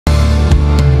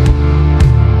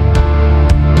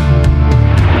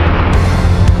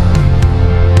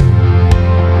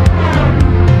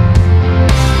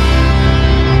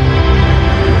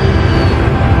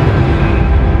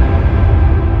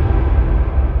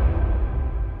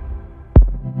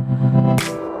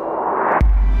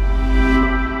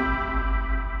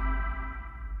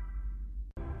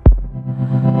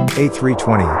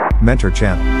A320 Mentor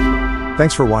channel.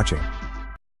 Thanks for watching.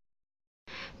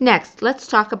 Next, let's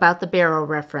talk about the baro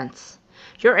reference.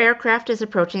 Your aircraft is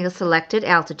approaching a selected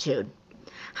altitude.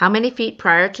 How many feet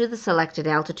prior to the selected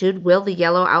altitude will the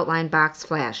yellow outline box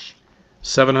flash?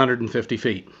 750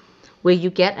 feet. Will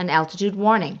you get an altitude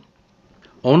warning?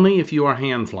 Only if you are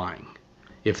hand flying.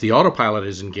 If the autopilot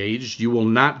is engaged, you will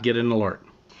not get an alert.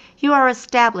 You are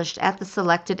established at the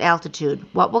selected altitude.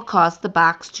 What will cause the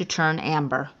box to turn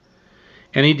amber?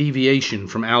 Any deviation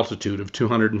from altitude of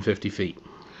 250 feet.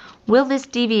 Will this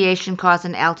deviation cause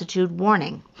an altitude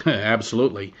warning?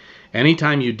 Absolutely.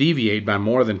 Anytime you deviate by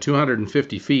more than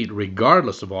 250 feet,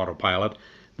 regardless of autopilot,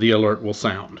 the alert will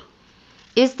sound.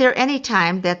 Is there any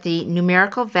time that the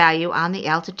numerical value on the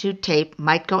altitude tape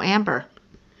might go amber?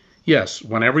 Yes,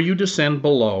 whenever you descend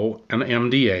below an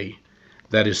MDA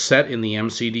that is set in the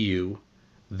MCDU,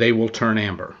 they will turn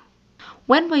amber.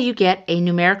 When will you get a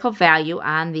numerical value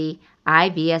on the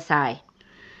IVSI?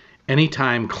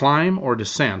 Anytime climb or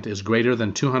descent is greater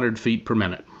than 200 feet per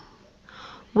minute.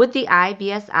 Would the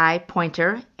IVSI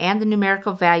pointer and the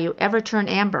numerical value ever turn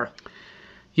amber?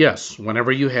 Yes,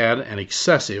 whenever you had an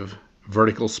excessive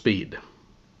vertical speed.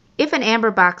 If an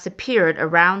amber box appeared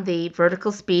around the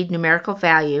vertical speed numerical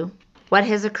value, what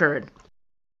has occurred?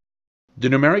 The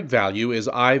numeric value is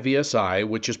IVSI,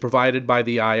 which is provided by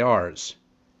the IRs.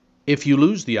 If you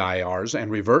lose the IRs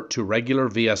and revert to regular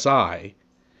VSI,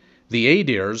 the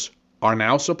ADIRs are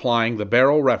now supplying the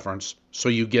baro reference, so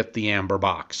you get the amber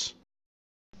box.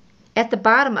 At the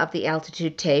bottom of the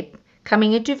altitude tape,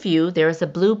 coming into view, there is a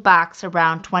blue box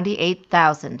around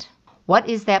 28,000. What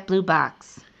is that blue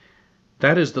box?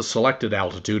 That is the selected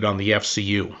altitude on the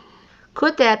FCU.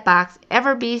 Could that box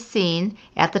ever be seen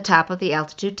at the top of the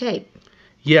altitude tape?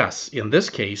 Yes, in this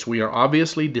case we are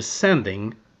obviously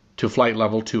descending to flight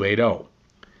level 280.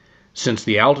 Since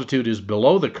the altitude is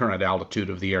below the current altitude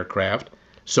of the aircraft,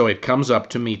 so it comes up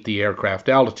to meet the aircraft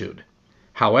altitude.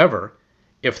 However,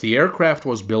 if the aircraft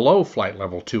was below flight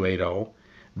level 280,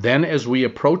 then as we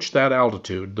approach that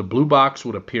altitude, the blue box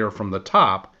would appear from the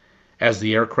top as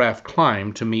the aircraft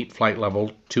climbed to meet flight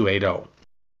level 280.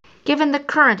 Given the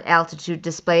current altitude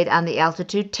displayed on the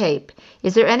altitude tape,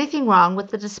 is there anything wrong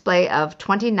with the display of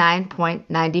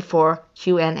 29.94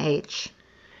 QNH?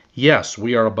 Yes,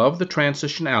 we are above the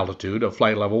transition altitude of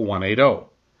flight level 180.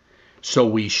 So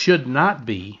we should not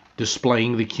be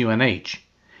displaying the QNH,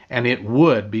 and it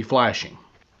would be flashing.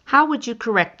 How would you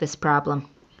correct this problem?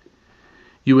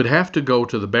 You would have to go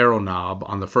to the baro knob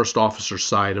on the first officer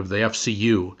side of the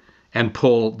FCU and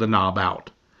pull the knob out.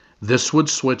 This would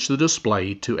switch the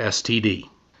display to STD.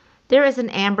 There is an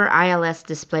amber ILS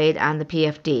displayed on the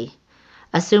PFD.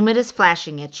 Assume it is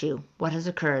flashing at you. What has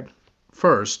occurred?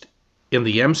 First, in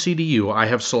the MCDU, I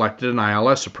have selected an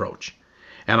ILS approach,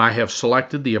 and I have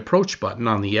selected the approach button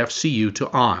on the FCU to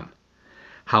on.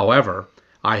 However,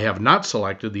 I have not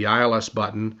selected the ILS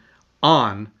button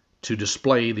on to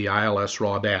display the ILS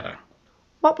raw data.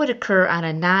 What would occur on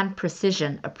a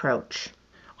non-precision approach?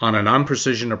 On a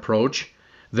non-precision approach,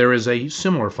 there is a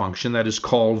similar function that is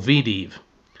called VDEV.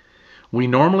 We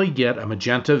normally get a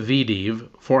magenta VDEV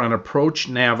for an approach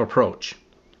nav approach.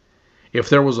 If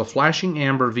there was a flashing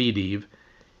amber VDEV,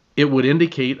 it would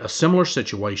indicate a similar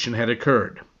situation had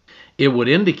occurred. It would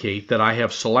indicate that I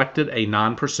have selected a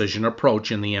non-precision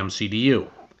approach in the MCDU,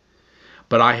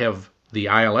 but I have the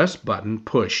ILS button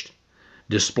pushed,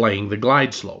 displaying the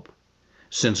glide slope.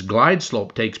 Since glide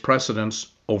slope takes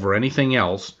precedence over anything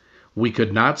else, we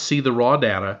could not see the raw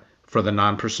data for the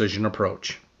non-precision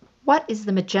approach. What is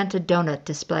the magenta donut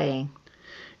displaying?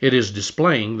 It is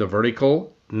displaying the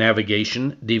vertical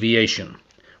navigation deviation.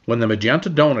 When the magenta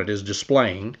donut is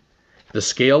displaying, the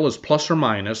scale is plus or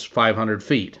minus 500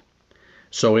 feet.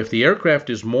 So if the aircraft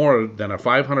is more than a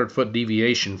 500-foot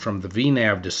deviation from the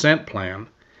VNAV descent plan,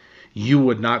 you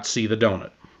would not see the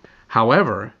donut.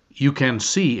 However, you can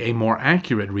see a more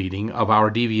accurate reading of our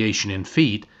deviation in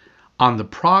feet on the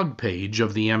prog page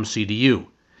of the MCDU,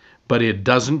 but it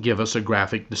doesn't give us a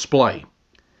graphic display.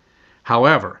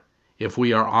 However, if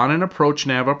we are on an approach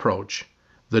nav approach,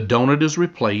 the donut is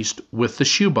replaced with the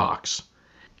shoebox.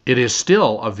 It is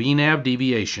still a VNAV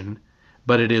deviation,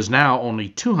 but it is now only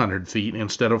 200 feet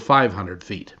instead of 500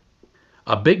 feet.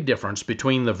 A big difference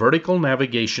between the vertical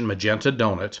navigation magenta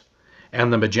donut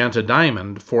and the magenta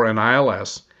diamond for an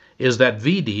ILS is that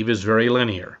VDEV is very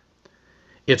linear.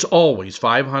 It's always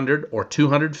 500 or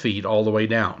 200 feet all the way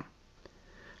down.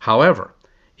 However,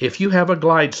 if you have a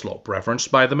glide slope referenced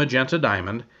by the magenta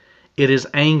diamond, it is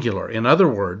angular. In other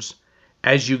words,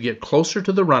 as you get closer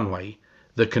to the runway,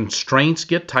 the constraints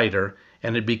get tighter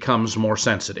and it becomes more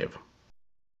sensitive.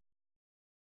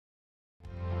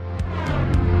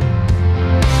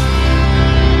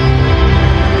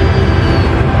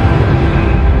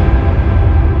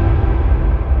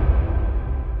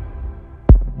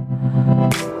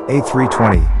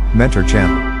 A320 Mentor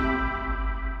Channel.